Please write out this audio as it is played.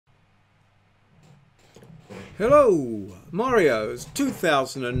Hello, maurieos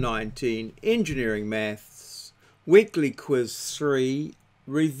 2019 Engineering Maths Weekly Quiz 3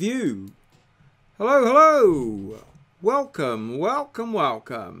 Review. Hello. Welcome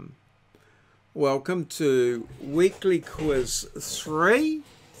to Weekly Quiz 3,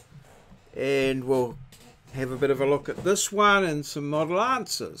 and we'll have a bit of a look at this one and some model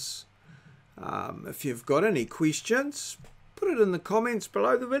answers. If you've got any questions, put it in the comments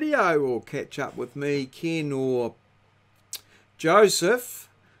below the video, or catch up with me, Ken, or Joseph,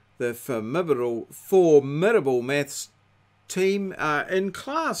 the formidable maths team, in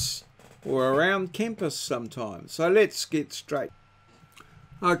class or around campus sometimes. So let's get straight.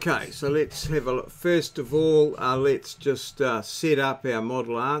 Okay, so let's have a look. First of all, let's just set up our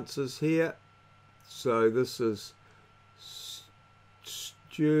model answers here. So this is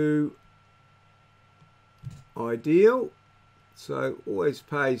Stu Ideal. So always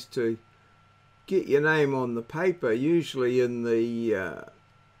pays to get your name on the paper, usually in the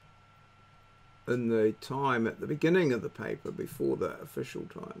time at the beginning of the paper before the official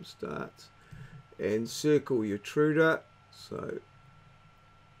time starts, and circle your tutor. So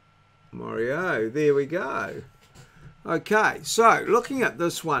maureo, there we go. Okay, so looking at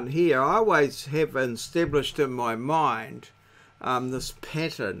this one here, I always have established in my mind this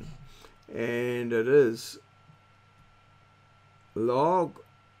pattern, and it is log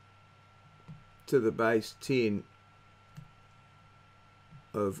to the base 10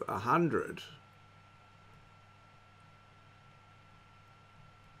 of 100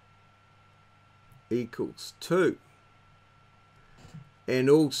 equals 2. And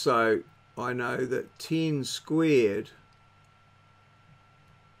also I know that 10 squared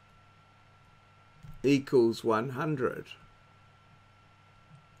equals 100.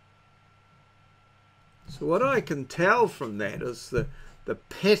 So what I can tell from that is the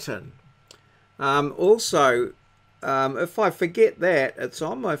pattern. Also, if I forget that, it's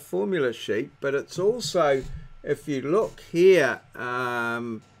on my formula sheet, but it's also, if you look here,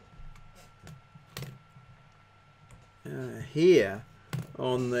 here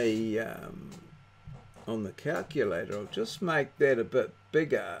on the calculator, I'll just make that a bit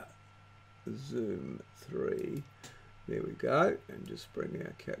bigger. Zoom 3. There we go, and just bring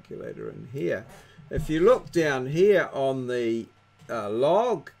our calculator in here. If you look down here on the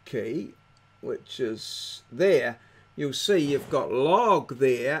log key, which is there, you'll see you've got log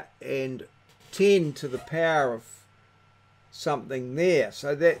there and 10 to the power of something there.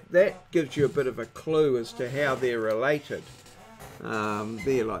 So that gives you a bit of a clue as to how they're related.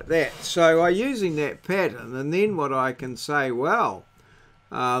 There, like that. So I'm using that pattern, and then what I can say, well,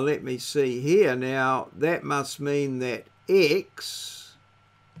 let me see here. Now, that must mean that x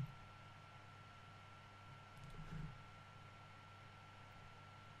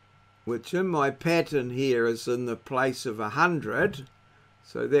which in my pattern here is in the place of 100,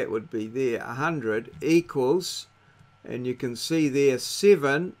 so that would be there, 100 equals, and you can see there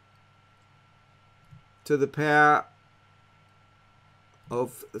 7 to the power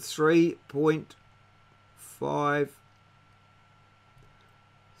of 3.56.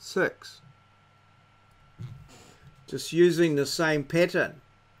 Just using the same pattern.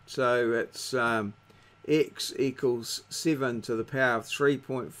 So it's x equals 7 to the power of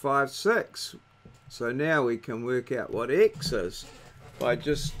 3.56. So now we can work out what x is by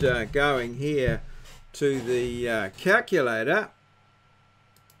just going here to the calculator,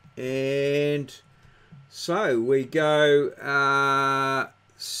 and so we go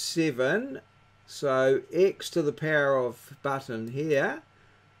 7, so x to the power of button here,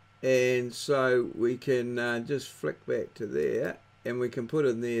 and so we can just flick back to there, and we can put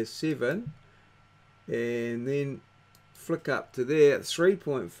in there 7, and then flick up to there,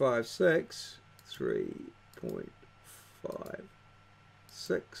 3.56,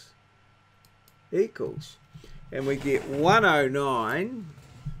 3.56 equals, and we get 109.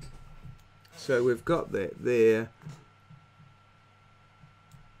 So we've got that there,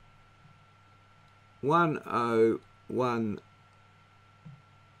 1019.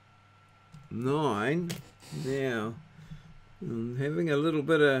 Now I'm having a little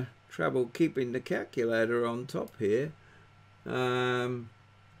bit of trouble keeping the calculator on top here. I'll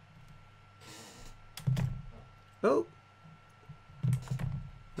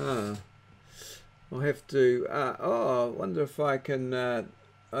have to I wonder if I can I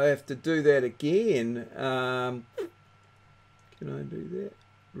have to do that again. Can I do that?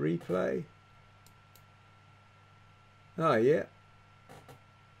 Replay. Oh yeah,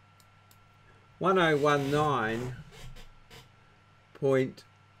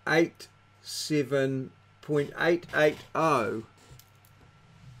 1019.880.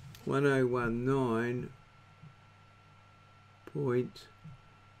 1019 point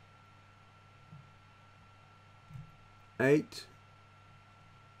 8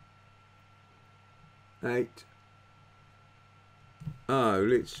 8. Oh,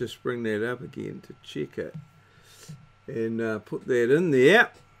 let's just bring that up again to check it and put that in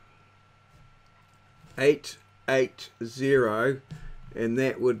there. 880, and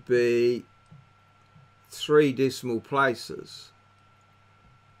that would be 3 decimal places,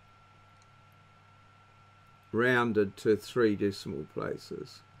 rounded to 3 decimal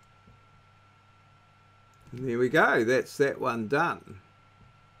places. And there we go, that's that one done.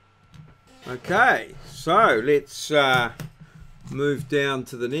 Okay, so let's move down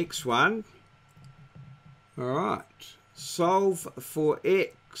to the next one. Alright, solve for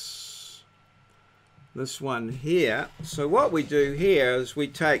x. This one here. So what we do here is we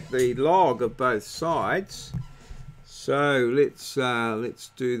take the log of both sides. So let's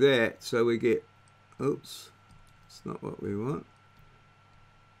do that. So we get, oops, it's not what we want.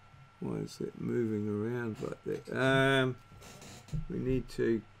 Why is that moving around like that? We need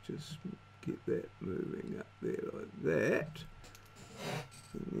to just get that moving up there like that,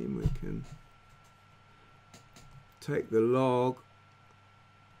 and then we can take the log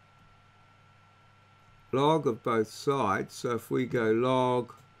of both sides. So if we go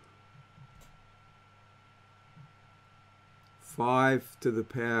log 5 to the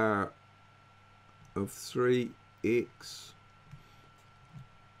power of 3x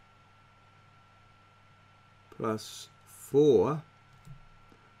plus 4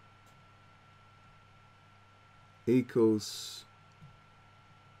 equals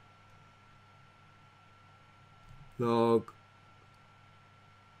log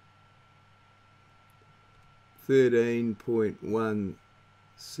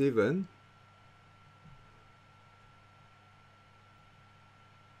 13.17.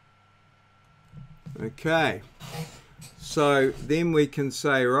 Okay, so then we can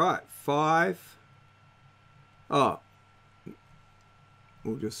say, right, 5, oh,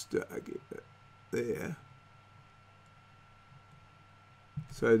 we'll just get that there.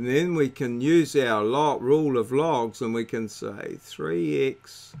 So then we can use our rule of logs, and we can say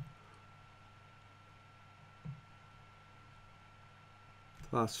 3x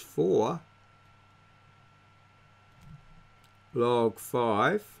plus 4 log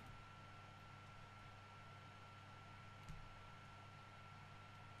 5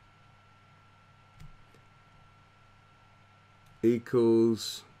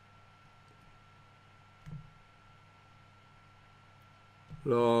 equals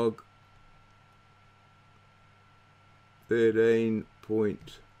log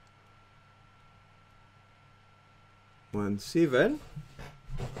 13.17.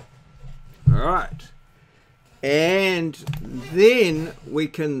 All right, and then we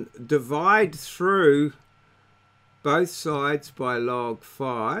can divide through both sides by log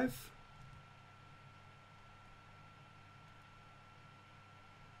 5.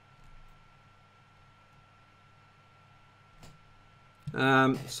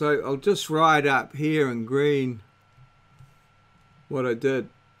 So I'll just write up here in green what I did.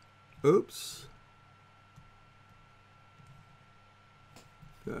 Oops.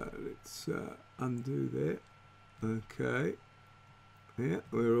 So let's undo that. Okay. Yeah,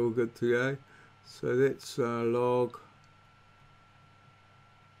 we're all good to go. So that's log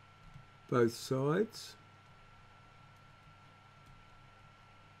both sides.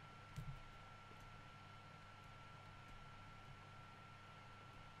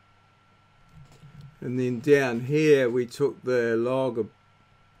 And then down here we took the log of,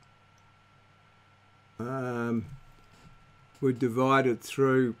 we divided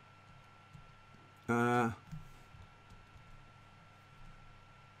through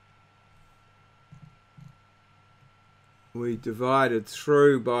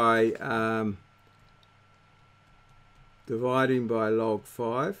by dividing by log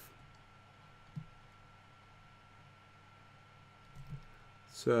 5.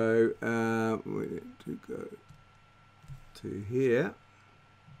 So we need to go to here.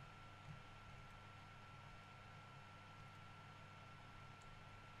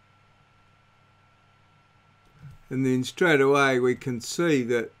 And then straight away we can see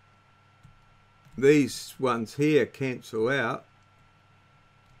that these ones here cancel out.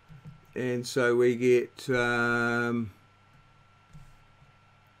 And so we get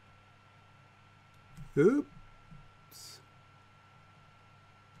oops.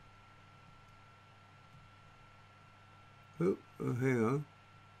 Oh, hang on.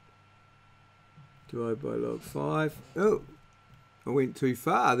 Divide by log 5. Oh, I went too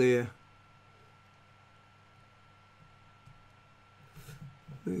far there.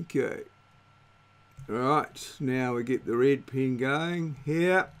 Okay. Right, now we get the red pen going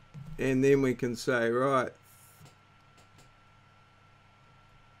here, and then we can say, right,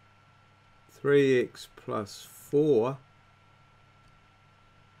 3x plus 4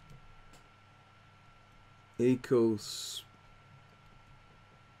 equals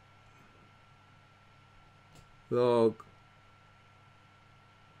log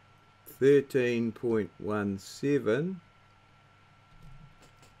 13.17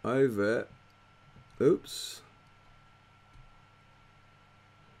 over, oops,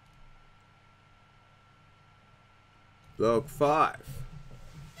 log 5.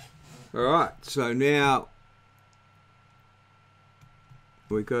 Alright, so now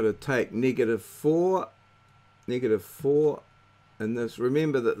we've got to take negative 4, and this,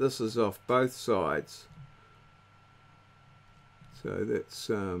 remember that this is off both sides. So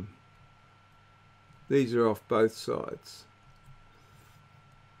that's, these are off both sides.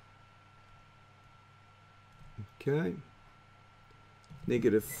 Okay,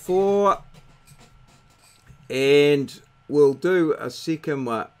 negative 4, and we'll do a second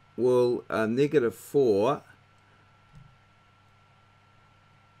one. We'll negative 4,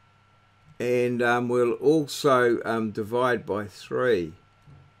 and we'll also divide by 3.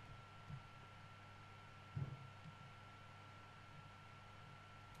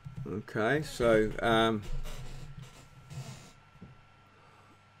 Okay, so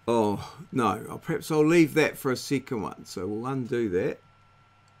oh no, perhaps I'll leave that for a second one, so we'll undo that.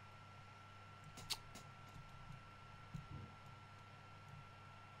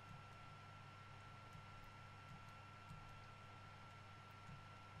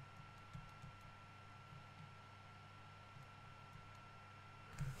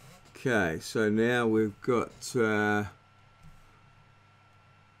 Okay, so now we've got 3x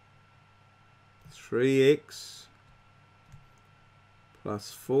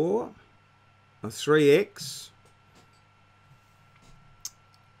plus 4, 3x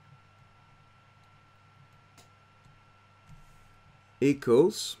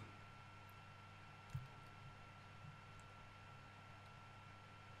equals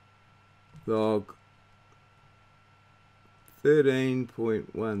log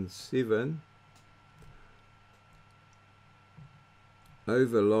 13.17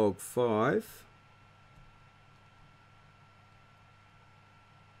 over log 5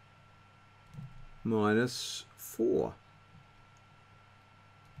 minus 4.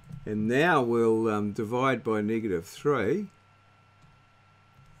 And now we'll divide by negative 3.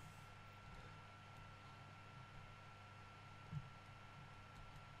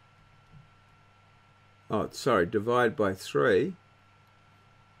 Oh, sorry, divide by 3.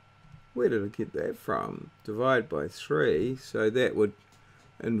 Where did I get that from? Divide by 3, so that would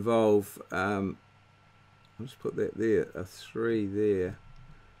involve, I'll just put that there, a 3 there,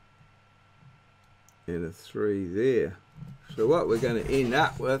 and a 3 there. So what we're going to end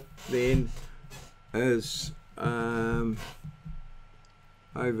up with then is over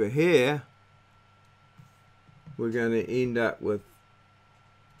here, we're going to end up with,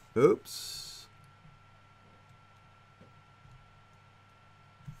 oops,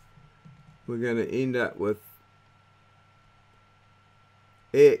 we're going to end up with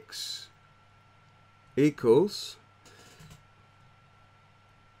x equals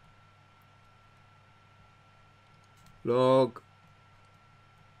log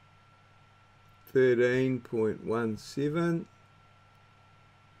 13.17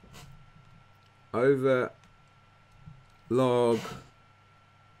 over log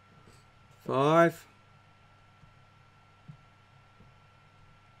 5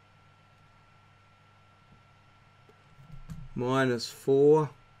 minus 4,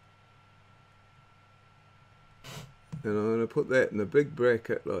 and I'm going to put that in the big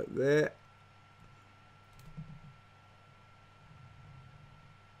bracket like that,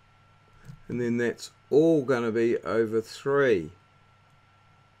 and then that's all going to be over 3,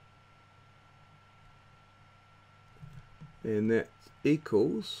 and that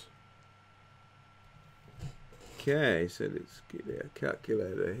equals, okay, so let's get our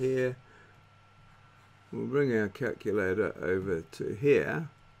calculator here. We'll bring our calculator over to here.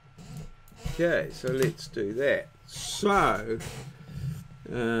 Okay, so let's do that. So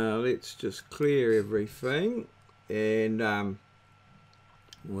let's just clear everything, and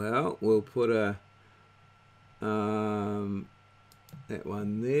well, we'll put a that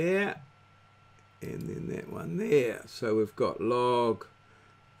one there, and then that one there. So we've got log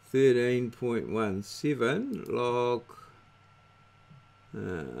 13.17 log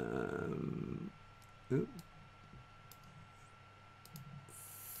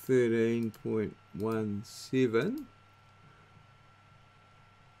 13.17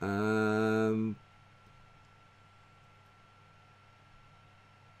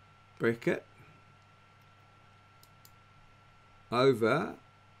 bracket over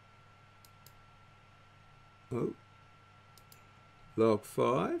log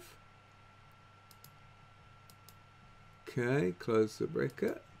 5. Okay, close the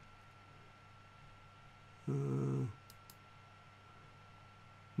bracket.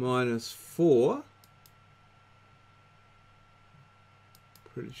 Minus 4.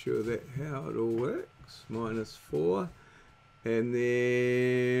 Pretty sure that's how it all works. Minus 4. And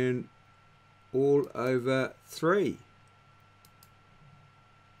then all over 3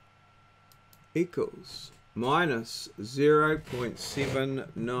 equals minus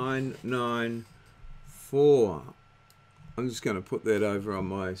 0.7994. I'm just going to put that over on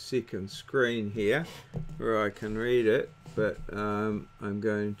my second screen here where I can read it, but I'm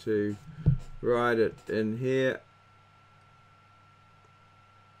going to write it in here.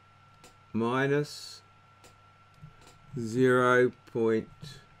 Minus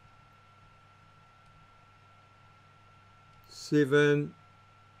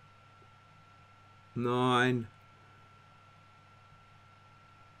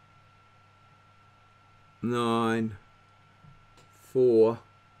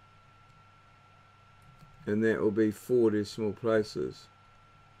and that will be 4 decimal places.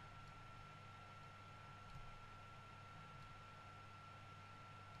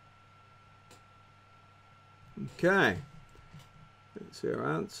 Okay, that's our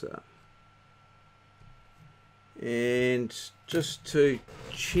answer. And just to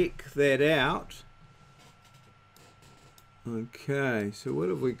check that out, okay, so what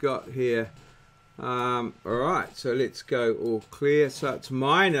have we got here? Alright, so let's go all clear. So it's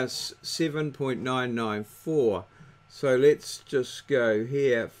minus 7.994. So let's just go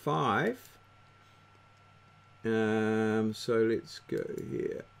here 5. So let's go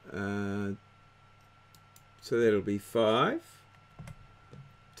here. So that'll be 5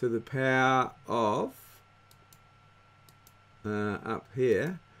 to the power of, up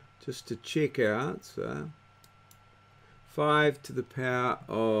here, just to check our answer, 5 to the power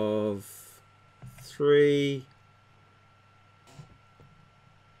of 3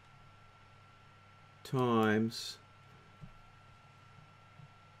 times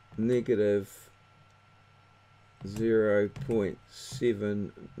negative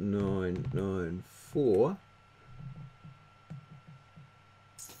 0.7994.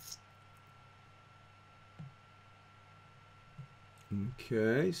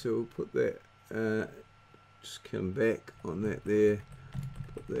 Okay, so we'll put that, just come back on that there,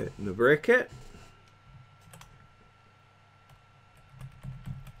 put that in the bracket.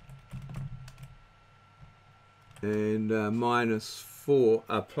 And minus 4,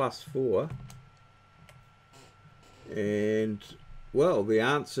 plus 4. And, well, the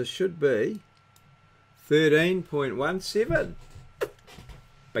answer should be 13.17.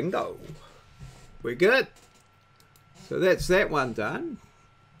 Bingo. We're good. So that's that one done.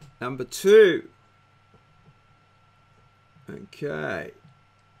 Number 2. Okay.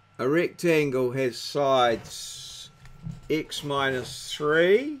 A rectangle has sides x minus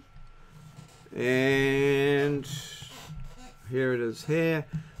 3. And here it is here.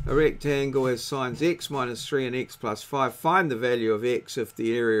 A rectangle has signs x minus 3 and x plus 5. Find the value of x if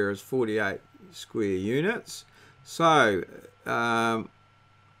the area is 48 square units. So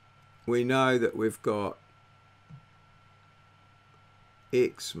we know that we've got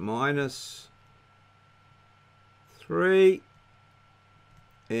x minus 3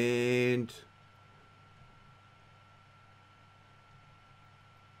 and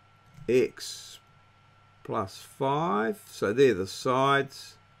x plus 5. So they're the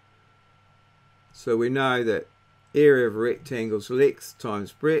sides. So we know that area of a rectangle is length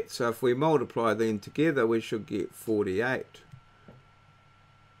times breadth. So if we multiply them together, we should get 48.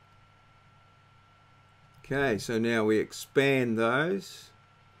 Okay, so now we expand those.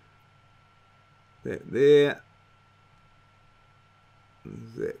 That there.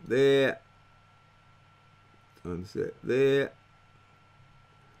 That there. Times that there.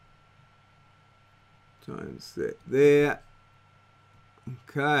 Times that there.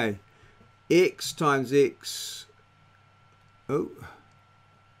 Okay. X times x.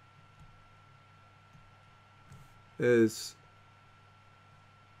 Is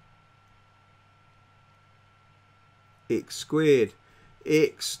x squared.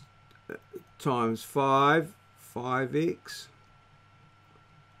 X times 5, 5x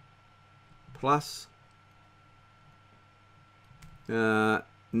plus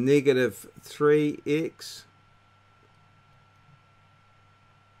negative 3x,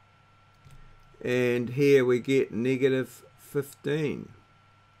 and here we get negative 15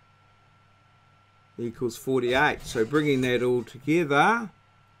 equals 48. So bringing that all together,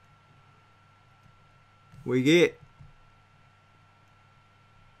 we get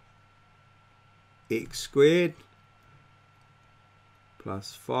x squared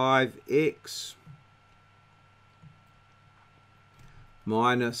plus 5x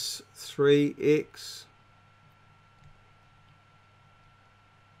minus 3x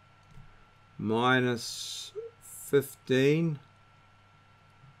minus 15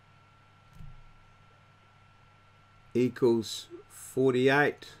 equals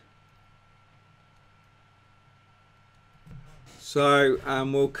 48. So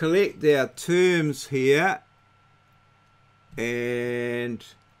we'll collect our terms here and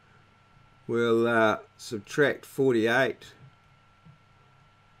we'll subtract 48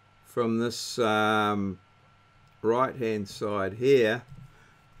 from this right hand side here,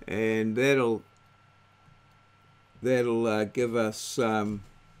 and that'll give us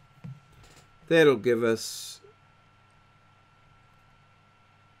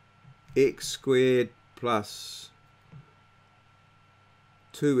x squared plus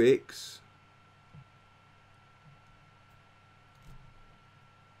 2x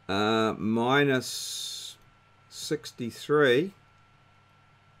minus 63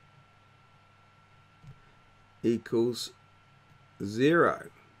 equals 0.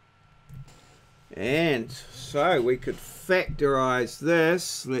 And so we could factorize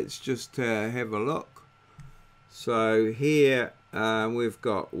this. Let's just have a look. So here we've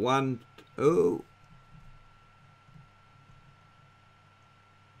got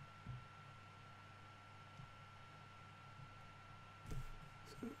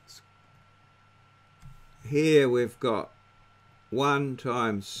here we've got 1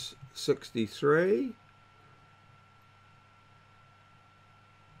 times 63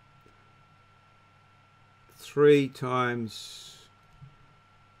 3 times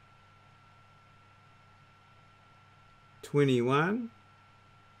 21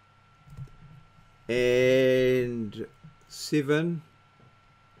 and 7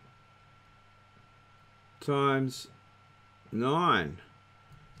 times 9.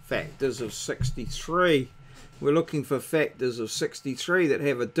 Factors of 63. We're looking for factors of 63 that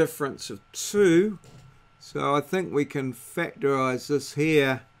have a difference of 2. So I think we can factorize this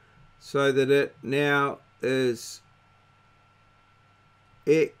here so that it now is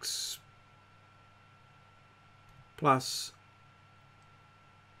x plus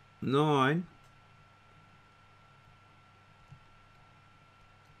 9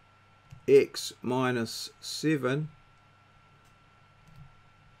 x minus 7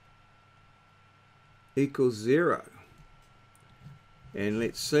 equals 0. And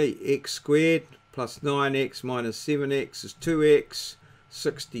let's see, x squared plus 9x minus 7x is 2x,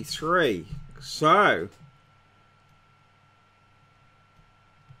 63. So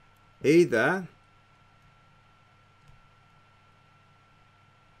either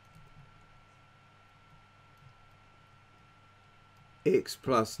x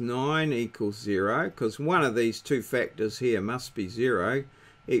plus 9 equals 0, because one of these two factors here must be 0.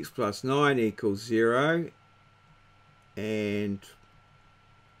 X plus 9 equals 0, and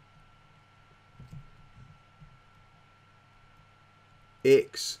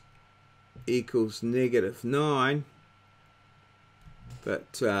x equals negative 9,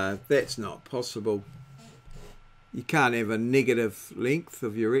 but that's not possible. You can't have a negative length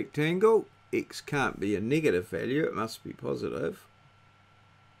of your rectangle. X can't be a negative value, it must be positive.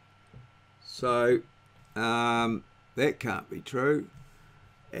 So that can't be true.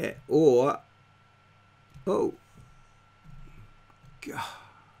 Or, oh, God.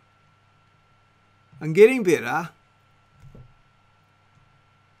 I'm getting better.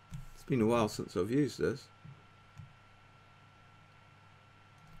 It's been a while since I've used this.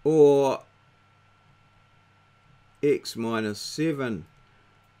 Or x minus 7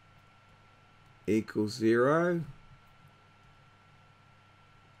 equals 0.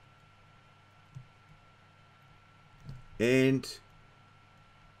 And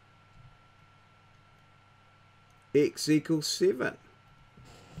x equals 7,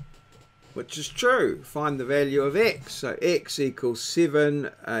 which is true. Find the value of x. So x equals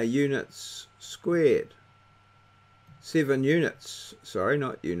 7 units squared. 7 units, sorry,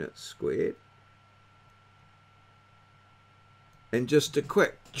 not units squared. And just a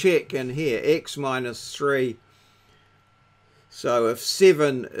quick check in here, x minus 3. So if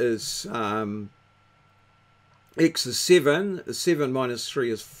 7 is x is 7, 7 minus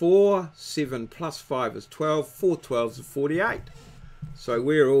 3 is 4, 7 plus 5 is 12, 4 12s is 48. So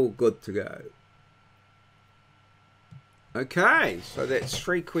we're all good to go. Okay, so that's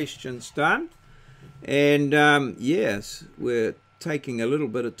 3 questions done. And yes, we're taking a little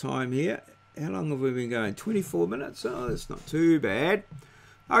bit of time here. How long have we been going? 24 minutes? Oh, that's not too bad.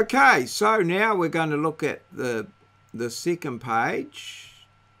 Okay, so now we're going to look at the second page.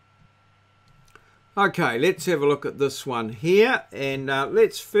 Okay, let's have a look at this one here, and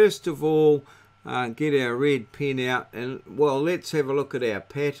let's first of all get our red pen out, and well, let's have a look at our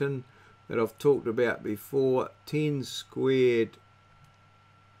pattern that I've talked about before. 10 squared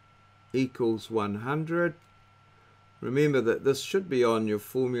equals 100. Remember that this should be on your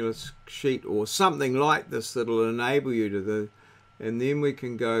formula sheet or something like this that'll enable you to do, and then we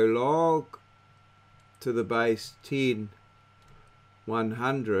can go log to the base 10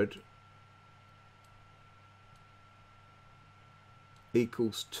 100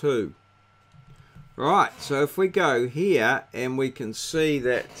 equals 2. Right, so if we go here and we can see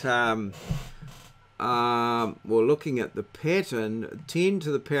that we're looking at the pattern 10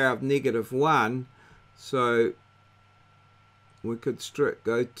 to the power of negative 1, so we could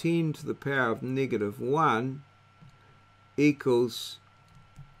go 10 to the power of negative 1 equals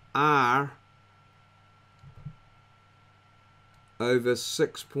r over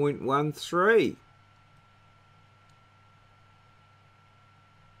 6.13.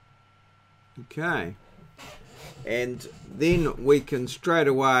 Okay, and then we can straight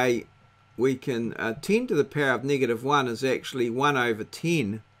away, we can 10 to the power of negative 1 is actually 1 over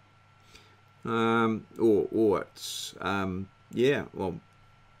 10, or it's yeah, well,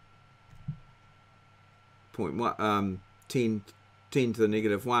 10 to the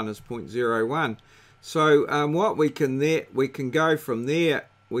negative 1 is 0.01. So what we can go from there,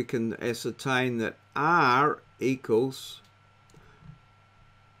 we can ascertain that r equals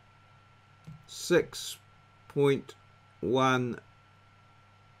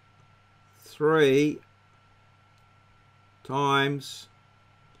 6.13 times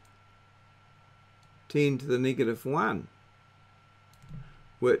 10 to the negative 1,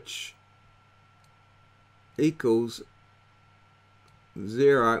 which equals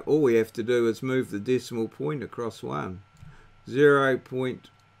 0. All we have to do is move the decimal point across 1.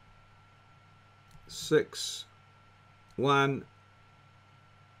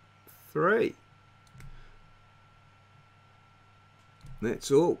 0.613.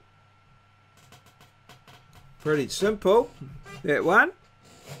 That's all. Pretty simple, that one,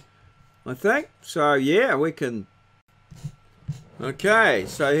 I think. So yeah, we can. Okay,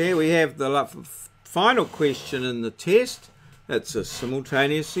 so here we have the final question in the test. It's a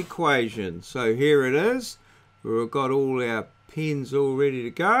simultaneous equation. So here it is. We've got all our pens all ready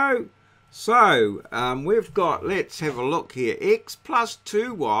to go. So we've got, let's have a look here, x plus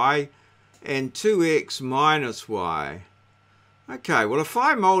 2y and 2x minus y. Okay, well, if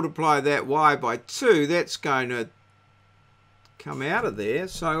I multiply that y by 2, that's going to come out of there.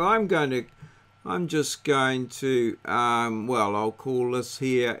 So I'm just going to, well, I'll call this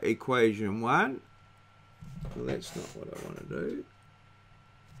here equation 1. Well, that's not what I want to do.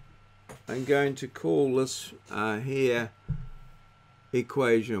 I'm going to call this here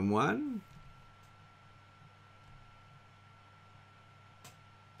equation 1.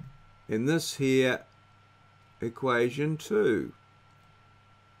 And this here equation 2.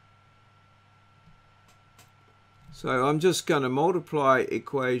 So I'm just going to multiply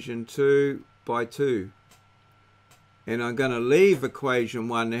equation 2 by 2. And I'm going to leave equation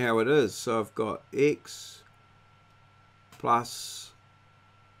 1 how it is. So I've got x plus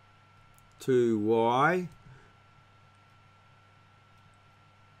 2y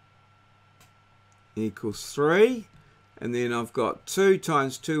equals 3. And then I've got 2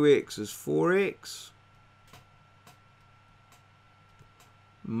 times 2x is 4x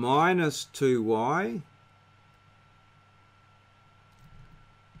minus 2y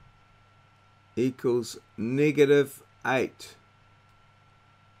equals negative 8.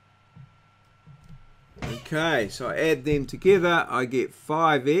 Okay, so I add them together, I get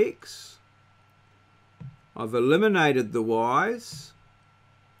 5x. I've eliminated the y's,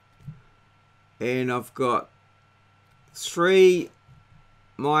 and I've got 3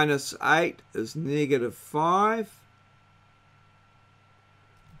 minus 8 is negative 5.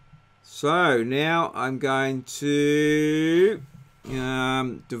 So now I'm going to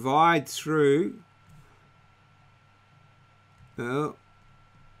divide through. Oh,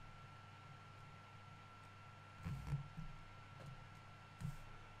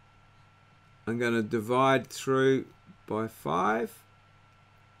 I'm going to divide through by 5.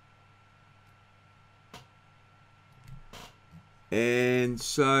 And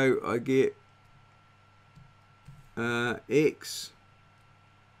so I get x.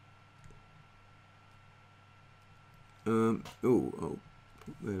 I'll put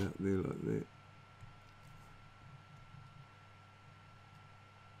that up there like that.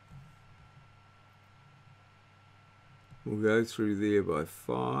 We'll go through there by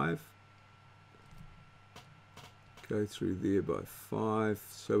 5. Go through there by 5.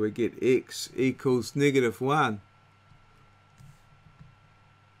 So we get x equals -1.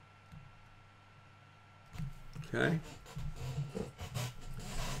 Okay.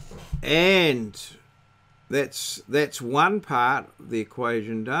 And that's one part of the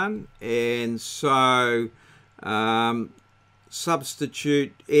equation done. And so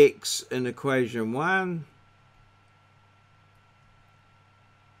substitute x in equation 1.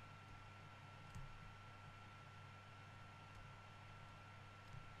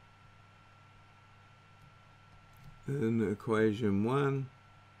 In equation 1.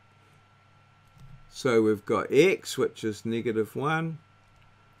 So we've got x, which is -1,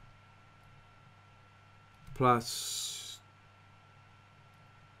 plus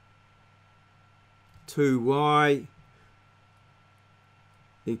 2y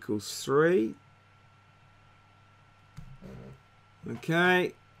equals 3.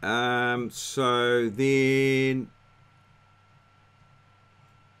 Okay, so then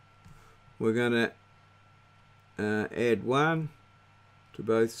we're going to add 1 to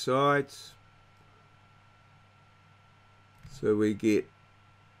both sides. So we get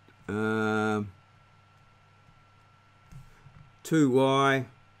 2y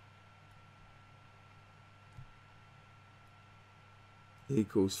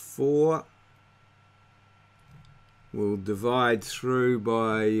equals 4. We'll divide through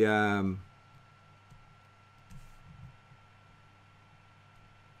by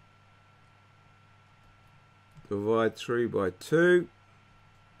divide through by 2,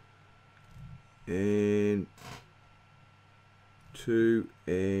 and 2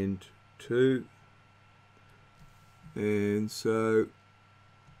 and 2, and so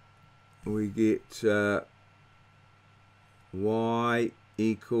we get y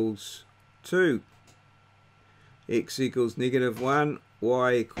equals 2. X equals -1,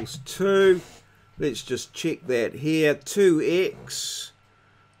 y equals 2. Let's just check that here. 2x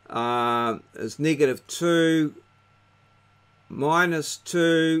is -2, minus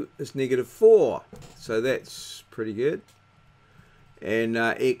 2 is -4. So that's pretty good. And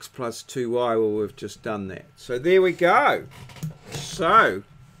x plus 2y, well, we've just done that. So there we go. So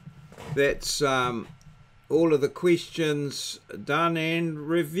that's all of the questions done and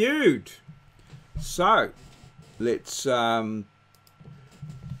reviewed. So let's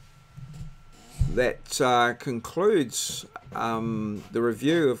that concludes the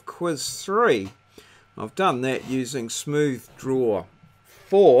review of quiz 3. I've done that using Smooth Draw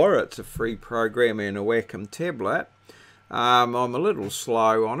 4. It's a free program and a Wacom tablet. I'm a little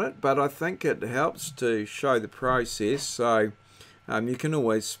slow on it, but I think it helps to show the process, so you can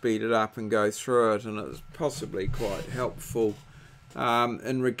always speed it up and go through it, and it's possibly quite helpful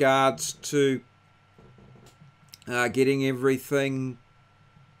in regards to getting everything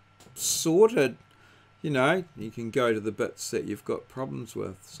sorted. You know, you can go to the bits that you've got problems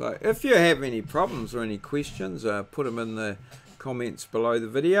with. So if you have any problems or any questions, put them in the comments below the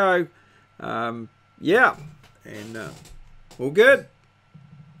video. Yeah, and all good.